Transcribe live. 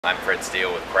I'm Fred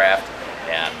Steele with Craft,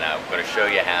 and I'm going to show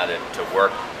you how to work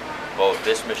both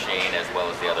this machine as well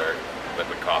as the other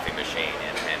liquid coffee machine.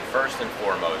 And first and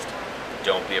foremost,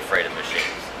 don't be afraid of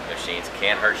machines. Machines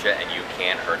can't hurt you, and you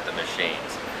can't hurt the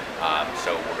machines.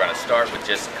 So we're going to start with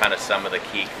just kind of some of the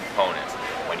key components.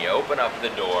 When you open up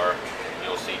the door,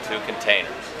 you'll see two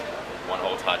containers. One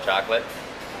holds hot chocolate,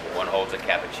 one holds a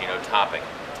cappuccino topping.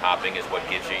 Topping is what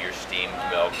gives you your steamed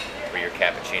milk for your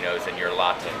cappuccinos and your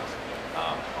lattes.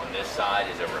 On this side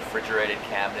is a refrigerated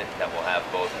cabinet that will have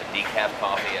both a decaf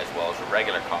coffee as well as a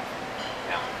regular coffee.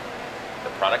 Now,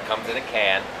 the product comes in a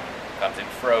can, comes in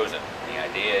frozen. The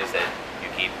idea is that you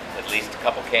keep at least a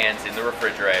couple cans in the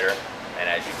refrigerator,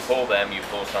 and as you pull them, you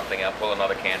pull something out, pull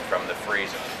another can from the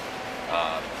freezer.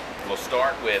 We'll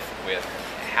start with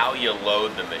how you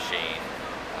load the machine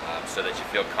so that you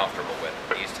feel comfortable with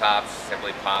it. These tops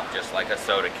simply pop just like a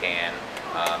soda can,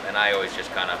 and I always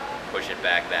just kind of push it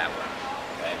back that way.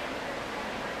 Okay.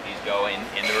 These go in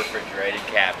the refrigerated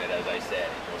cabinet, as I said.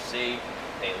 You'll see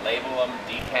they label them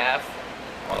decaf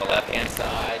on the left-hand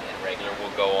side, and regular will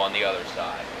go on the other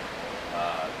side.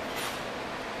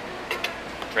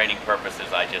 Training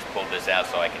purposes, I just pulled this out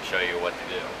so I can show you what to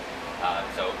do.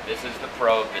 So this is the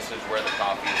probe. This is where the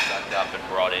coffee is sucked up and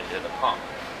brought into the pump.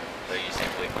 So you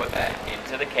simply put that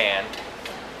into the can.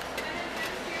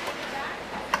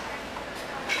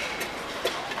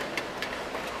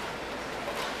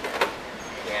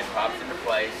 Can pops into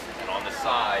place, and on the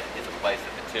side is a place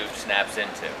that the tube snaps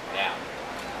into. Now,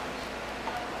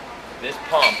 this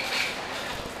pump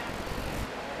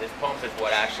is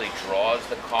what actually draws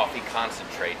the coffee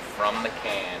concentrate from the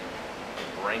can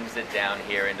and brings it down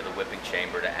here into the whipping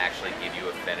chamber to actually give you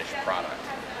a finished product.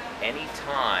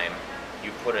 Anytime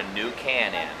you put a new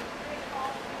can in,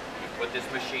 you put this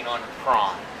machine on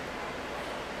prime.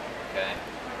 Okay?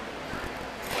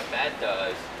 What that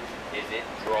does is it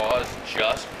draws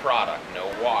just product, no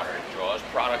water. It draws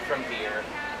product from here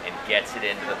and gets it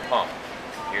into the pump.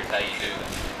 Here's how you do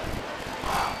this.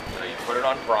 So you put it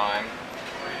on prime,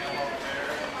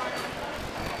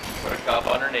 put a cup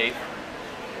underneath,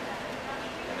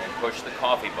 and then push the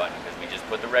coffee button, because we just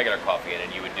put the regular coffee in,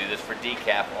 and you would do this for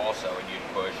decaf also, and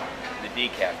you'd push the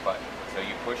decaf button. So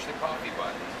you push the coffee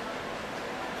button,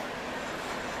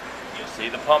 you'll see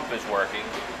the pump is working.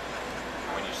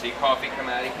 When you see coffee come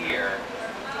out of here,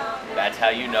 that's how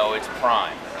you know it's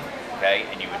prime, okay?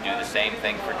 And you would do the same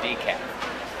thing for decaf.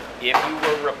 If you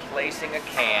were replacing a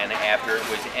can after it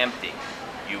was empty,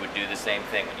 you would do the same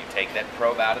thing. When you take that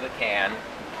probe out of the can,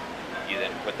 you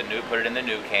then put it in the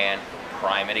new can,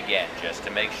 prime it again, just to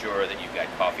make sure that you've got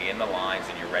coffee in the lines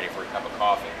and you're ready for a cup of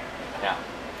coffee. Now,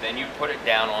 then you put it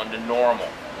down onto normal.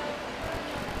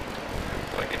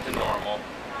 Click it to normal,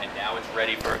 and now it's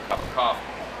ready for a cup of coffee.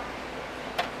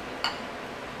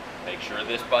 Make sure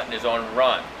this button is on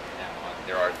run. Now,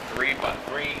 there are three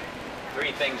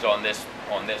things on this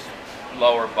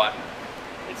lower button.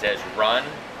 It says run,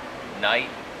 night,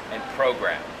 and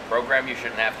program. Program you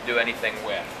shouldn't have to do anything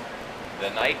with.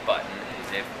 The night button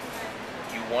is if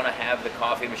you want to have the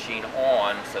coffee machine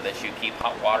on so that you keep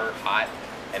hot water hot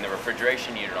and the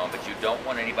refrigeration unit on, but you don't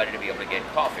want anybody to be able to get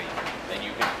coffee, then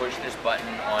you can push this button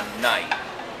on night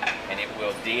and it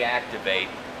will deactivate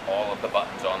all of the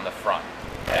buttons on the front.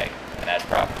 Okay? And that's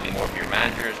probably more for your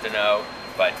managers to know,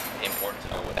 but important to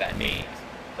know what that means.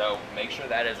 So make sure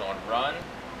that is on run,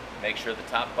 make sure the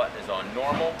top button is on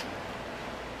normal.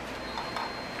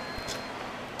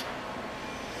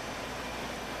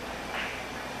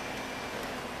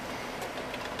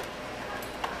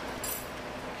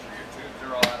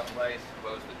 All out of place,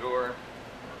 close the door,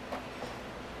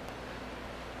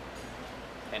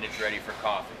 and it's ready for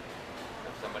coffee.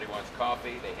 If somebody wants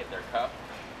coffee, they hit their cup,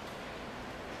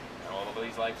 and all of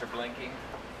these lights are blinking,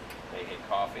 they hit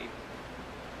coffee,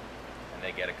 and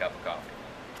they get a cup of coffee.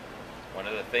 One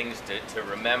of the things to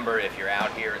remember if you're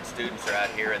out here and students are out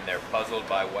here and they're puzzled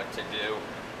by what to do,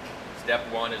 step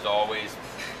one is always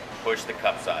push the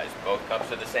cup size. Both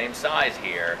cups are the same size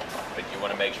here, but you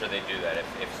want to make sure they do that.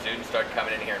 If students start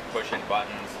coming in here and pushing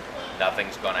buttons,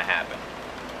 nothing's going to happen.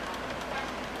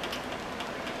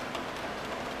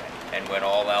 And when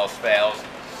all else fails,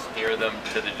 steer them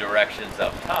to the directions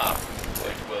up top,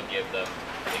 which will give them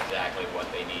exactly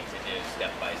what they need to do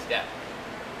step by step.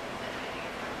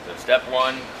 So step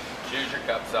one, choose your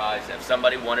cup size. If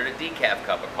somebody wanted a decaf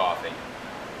cup of coffee,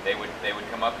 they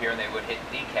would come up here and they would hit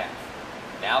decaf.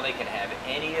 Now they can have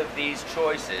any of these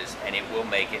choices and it will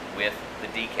make it with the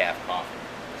decaf coffee.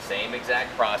 Same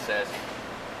exact process,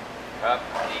 cup,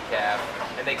 decaf,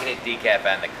 and they can hit decaf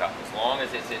and the cup. As long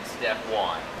as it's in step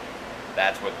one,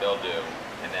 that's what they'll do.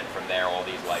 And then from there, all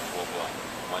these lights will blink.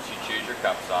 Once you choose your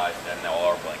cup size, then they'll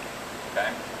all are blinking.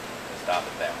 Okay? So stop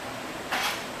it there.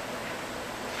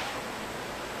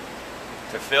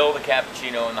 To fill the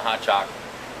cappuccino and the hot chocolate,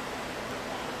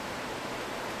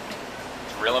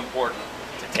 it's real important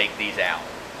to take these out.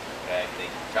 Okay?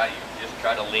 You just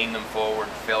try to lean them forward,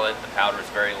 fill it. The powder is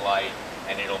very light,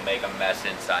 and it'll make a mess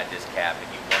inside this cap.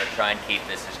 And you want to try and keep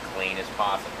this as clean as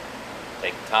possible.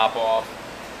 Take the top off,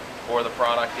 pour the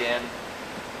product in,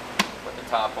 put the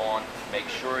top on. Make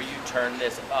sure you turn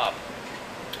this up.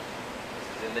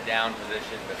 This is in the down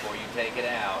position before you take it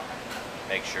out.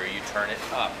 Make sure you turn it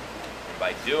up. And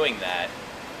by doing that,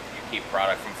 you keep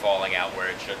product from falling out where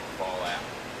it shouldn't fall out.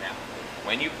 Now,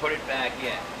 when you put it back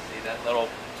in, see that little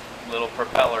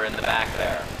propeller in the back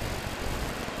there?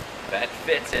 That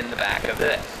fits in the back of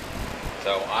this.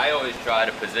 So I always try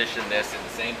to position this in the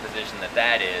same position that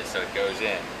that is so it goes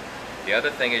in. The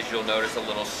other thing is you'll notice a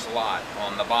little slot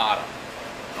on the bottom.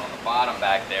 And on the bottom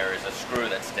back there is a screw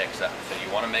that sticks up. So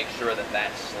you want to make sure that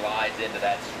that slides into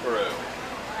that screw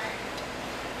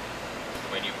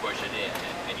when you push it in.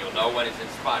 And you'll know when it's in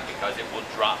spot because it will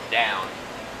drop down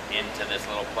into this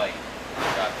little plate.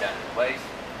 Drop down in place,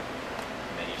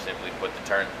 and then you simply put the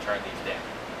turn these down.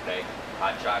 Okay?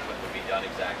 Hot chocolate would be done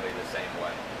exactly the same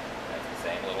way. That's the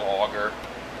same little auger.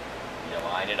 You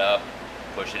line it up,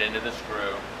 push it into the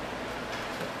screw.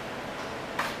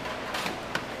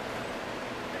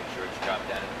 Make sure it's dropped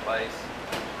down into place,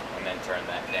 and then turn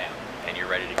that down, and you're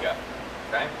ready to go.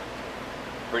 Okay?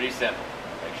 Pretty simple.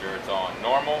 Make sure it's on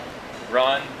normal,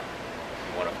 run.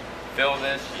 You want to fill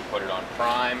this, you put it on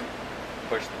prime,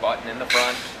 push the button in the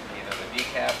front, either the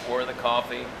decaf or the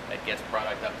coffee that gets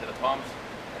product up to the pumps,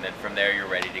 and then from there you're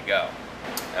ready to go.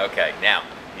 Okay, now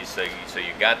so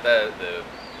you got the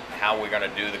how we're gonna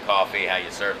do the coffee, how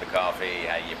you serve the coffee,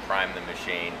 how you prime the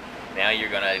machine. Now we're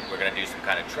gonna do some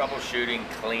kind of troubleshooting,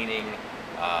 cleaning,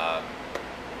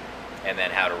 and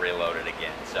then how to reload it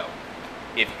again. So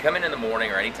if you come in the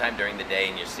morning or anytime during the day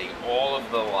and you see all of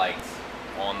the lights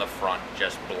on the front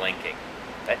just blinking,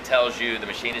 that tells you, the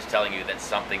machine is telling you that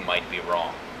something might be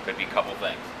wrong. Could be a couple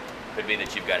things. Could be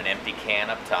that you've got an empty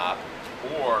can up top,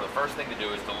 or the first thing to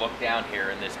do is to look down here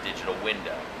in this digital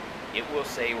window. It will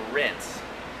say rinse.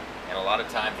 And a lot of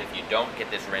times if you don't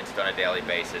get this rinsed on a daily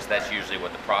basis, that's usually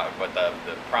what the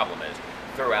problem is.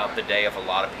 Throughout the day, if a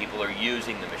lot of people are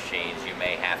using the machines, you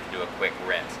may have to do a quick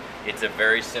rinse. It's a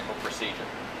very simple procedure.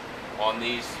 On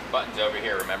these buttons over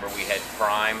here, remember we had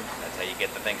prime, that's how you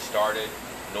get the thing started.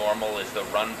 Normal is the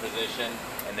run position,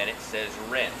 and then it says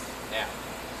rinse. Now,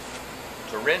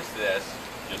 to rinse this,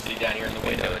 you'll see down here in the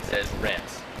window it says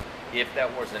rinse. If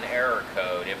that was an error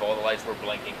code, if all the lights were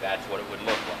blinking, that's what it would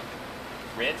look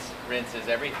like. Rinses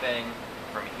everything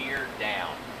from here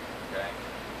down, okay?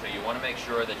 So you want to make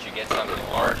sure that you get something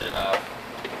large enough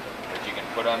that you can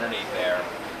put underneath there,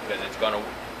 because it's going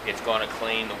to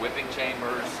clean the whipping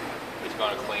chambers, it's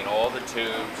going to clean all the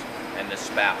tubes and the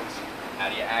spouts. How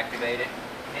do you activate it?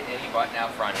 Hit any button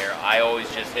out front here. I always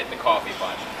just hit the coffee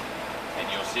button, and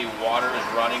you'll see water is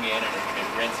running in and it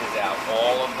rinses out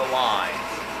all of the lines,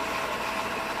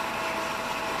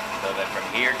 so that from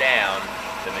here down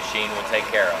the machine will take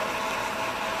care of it.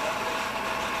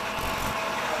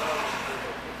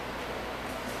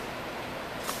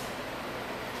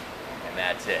 And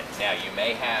that's it. Now you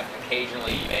may have,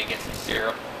 occasionally you may get some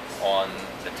syrup on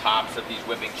the tops of these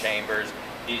whipping chambers.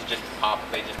 These just pop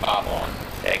on.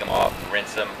 Take them off,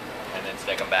 rinse them, and then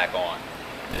stick them back on.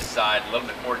 This side, a little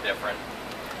bit more different.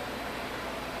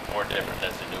 More different,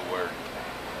 that's a new word.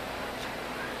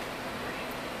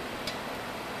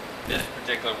 This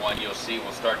particular one you'll see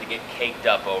will start to get caked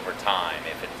up over time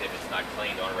if it's not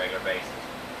cleaned on a regular basis.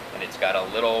 And it's got a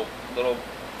little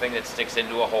thing that sticks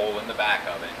into a hole in the back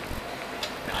of it.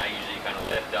 And I usually kind of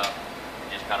lift up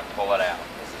and just kind of pull it out.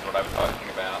 This is what I was talking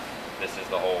about. This is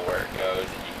the hole where it goes,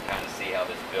 and you can kind of see how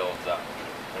this builds up.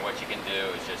 And what you can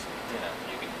do is just,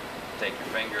 you can take your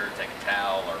finger, take a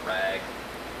towel or rag,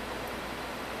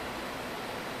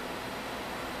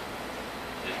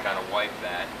 just kind of wipe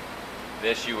that.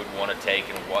 This you would want to take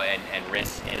and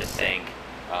rinse in a sink.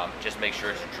 Just make sure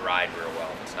it's dried real well.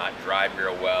 If it's not dried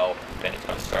real well, then it's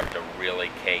going to start to really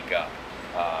cake up.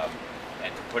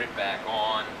 And to put it back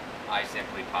on, I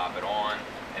simply pop it on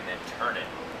and then turn it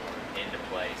into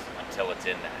place until it's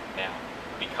in that. Now,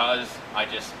 because I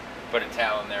just put a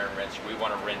towel in there and rinse, we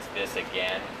want to rinse this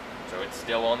again. So it's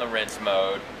still on the rinse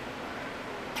mode.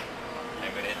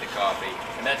 I'm going to hit the coffee,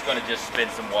 and that's going to just spin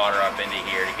some water up into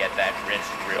here to get that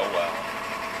rinsed real well.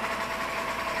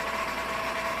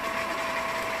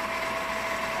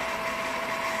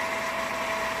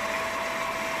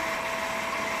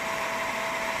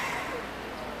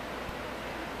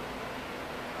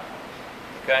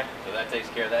 Okay, so that takes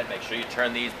care of that. Make sure you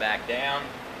turn these back down.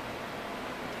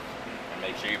 And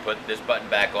make sure you put this button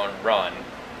back on run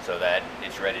so that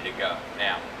it's ready to go.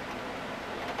 Now,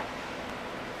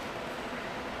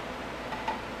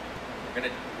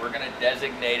 we're gonna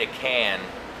designate a can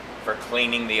for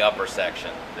cleaning the upper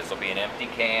section. This will be an empty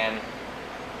can.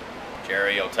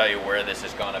 Jerry will tell you where this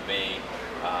is gonna be.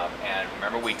 And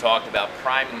remember, we talked about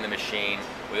priming the machine.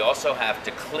 We also have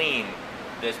to clean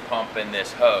this pump and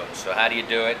this hose. So how do you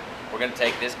do it? We're going to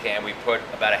take this can, we put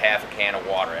about a half a can of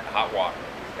water in, hot water,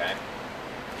 okay?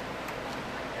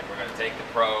 And we're going to take the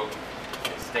probe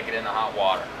and stick it in the hot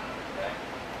water, okay?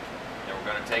 Then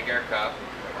we're going to take our cup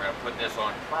and we're going to put this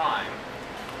on prime,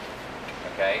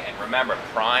 okay? And remember,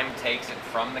 prime takes it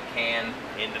from the can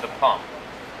into the pump.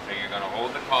 So you're going to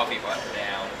hold the coffee button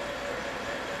down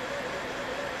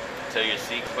until you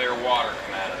see clear water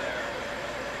come out of there.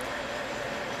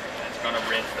 Going to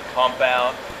rinse the pump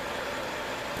out.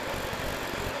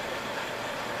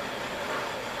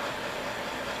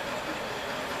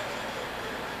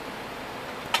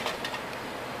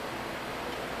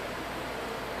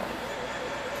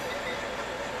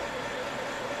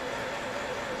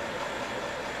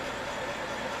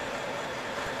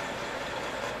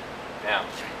 Now,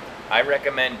 I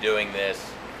recommend doing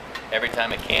this every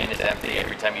time a can is empty,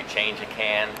 every time you change a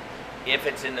can. If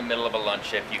it's in the middle of a lunch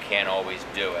shift, you can't always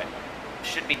do it.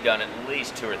 Should be done at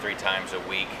least 2 or 3 times a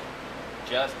week,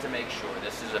 just to make sure.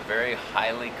 This is a very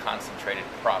highly concentrated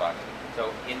product.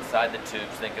 So inside the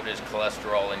tubes, think of it as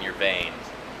cholesterol in your veins.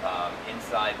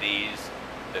 Inside these,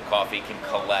 the coffee can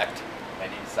collect,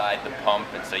 and inside the pump,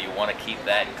 and so you want to keep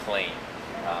that clean.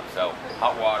 So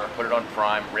hot water, put it on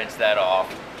prime, rinse that off,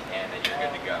 and then you're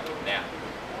good to go. Now,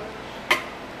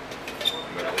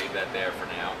 I'm going to leave that there for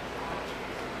now.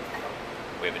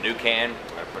 We have a new can.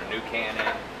 I'm going to put a new can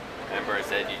in. Remember I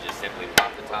said you just simply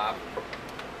pop the top.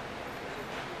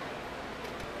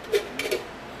 Put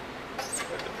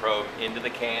the probe into the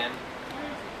can.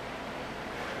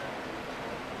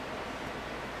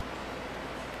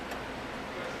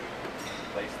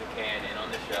 Place the can in on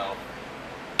the shelf.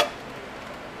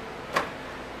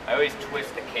 I always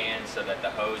twist the can so that the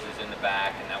hose is in the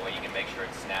back, and that way you can make sure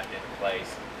it's snapped into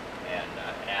place and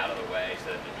out of the way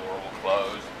so that the door will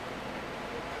close.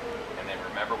 And then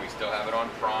remember, we still have it on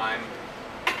prime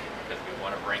because we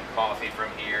want to bring coffee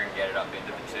from here and get it up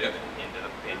into the tube and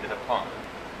into the pump.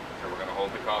 So we're going to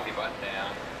hold the coffee button down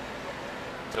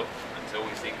until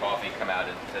we see coffee come out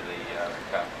into the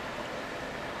cup.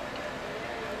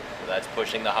 So that's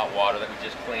pushing the hot water that we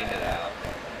just cleaned it out.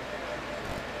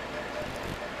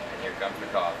 And here comes the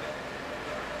coffee.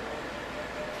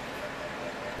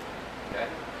 Okay.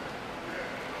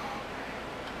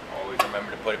 Always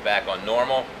remember to put it back on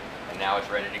normal. And now it's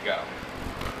ready to go.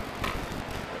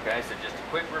 Okay, so just a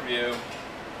quick review.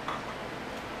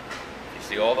 You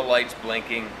see all the lights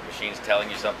blinking, machine's telling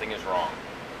you something is wrong.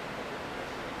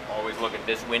 Always look at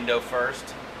this window first.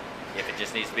 If it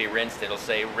just needs to be rinsed, it'll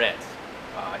say rinse.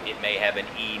 It may have an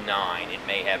E9, it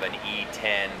may have an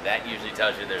E10. That usually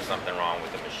tells you there's something wrong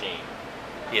with the machine.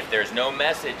 If there's no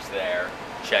message there,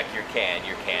 check your can.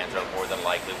 Your cans are more than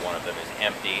likely one of them is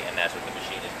empty, and that's what the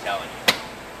machine is telling you.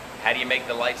 How do you make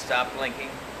the light stop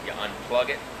blinking? You unplug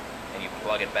it and you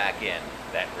plug it back in.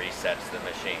 That resets the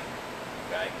machine.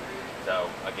 Okay? So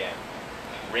again,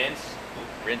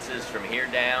 rinses from here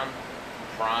down.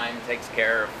 Prime takes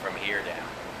care of from here down.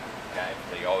 Okay?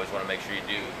 So you always want to make sure you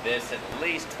do this at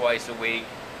least twice a week.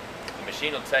 The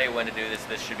machine will tell you when to do this.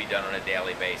 This should be done on a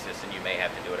daily basis, and you may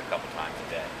have to do it a couple times a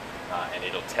day. And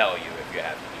it'll tell you if you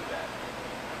have to do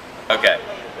that. Okay,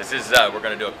 this is we're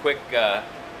going to do a quick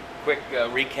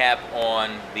recap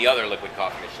on the other liquid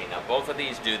coffee machine. Now both of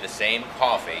these do the same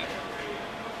coffee.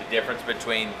 The difference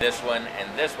between this one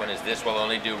and this one is this will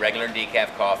only do regular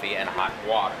decaf coffee and hot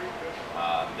water.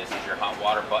 This is your hot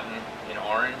water button in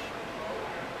orange.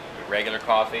 Your regular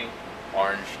coffee,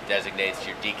 orange designates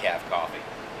your decaf coffee.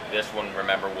 This one,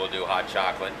 remember, will do hot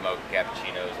chocolate, mocha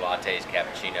cappuccinos, lattes,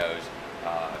 cappuccinos,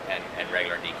 and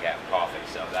regular decaf coffee.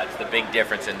 So that's the big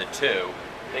difference in the two.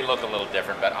 They look a little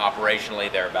different, but operationally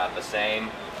they're about the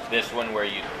same. This one where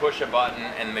you push a button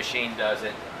and the machine does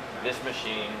it. This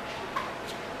machine,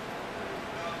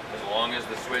 as long as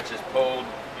the switch is pulled,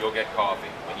 you'll get coffee.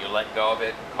 When you let go of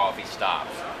it, coffee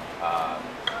stops.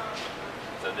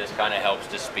 So this kind of helps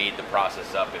to speed the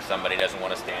process up if somebody doesn't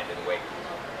want to stand and wait.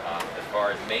 As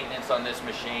far as maintenance on this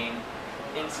machine,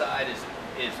 inside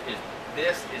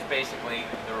this is basically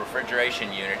the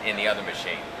refrigeration unit in the other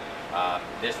machine.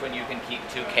 This one you can keep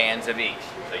 2 cans of each,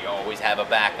 so you always have a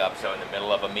backup. So in the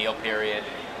middle of a meal period,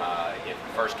 if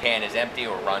the first can is empty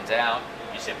or runs out,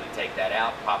 you simply take that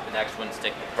out, pop the next one,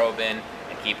 stick the probe in,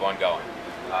 and keep on going.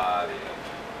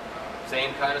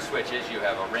 Same kind of switches. You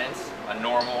have a rinse, a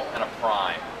normal, and a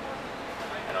prime.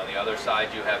 And on the other side,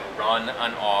 you have a run,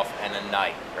 an off, and a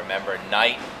night. Remember,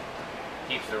 night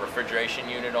keeps the refrigeration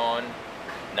unit on.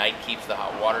 Night keeps the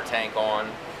hot water tank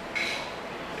on.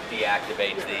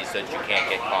 Deactivates these so that you can't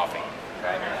get coffee.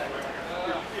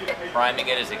 Okay? Priming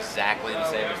it is exactly the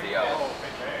same as the other.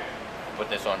 Put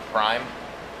this on prime.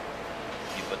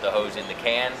 You put the hose in the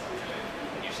can.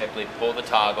 And you simply pull the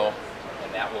toggle,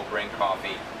 and that will bring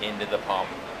coffee into the pump,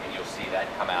 and you'll see that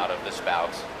come out of the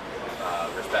spouts,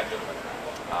 respectively.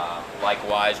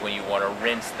 Likewise, when you want to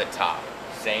rinse the top,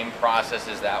 same process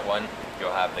as that one.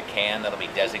 You'll have the can that'll be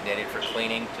designated for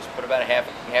cleaning. Just put about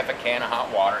half a can of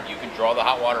hot water. You can draw the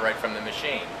hot water right from the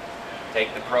machine.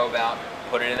 Take the probe out,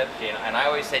 put it in the machine. And I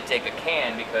always say take a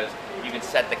can because you can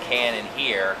set the can in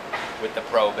here with the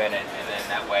probe in it, and then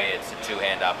that way it's a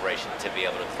two-hand operation to be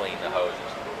able to clean the hoses.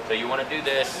 So you want to do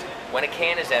this when a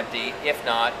can is empty, if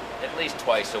not, at least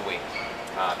twice a week.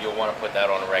 You'll want to put that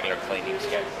on a regular cleaning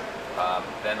schedule.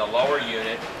 Then the lower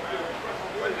unit,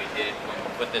 when we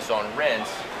put this on rinse,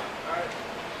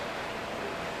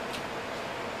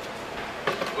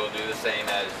 we'll do the same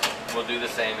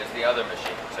as the other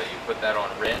machine. So you put that on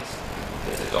rinse.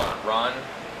 This is on run,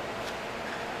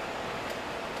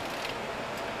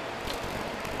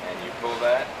 and you pull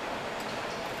that.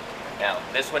 Now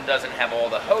this one doesn't have all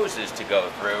the hoses to go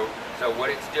through. So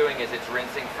what it's doing is it's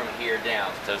rinsing from here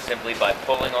down. So simply by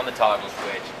pulling on the toggle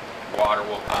switch, water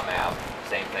will come out.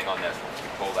 Same thing on this one. You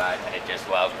pull that and it just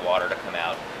allows water to come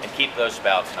out and keep those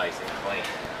spouts nice and clean.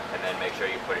 And then make sure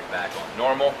you put it back on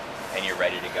normal and you're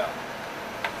ready to go.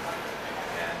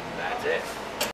 And that's it.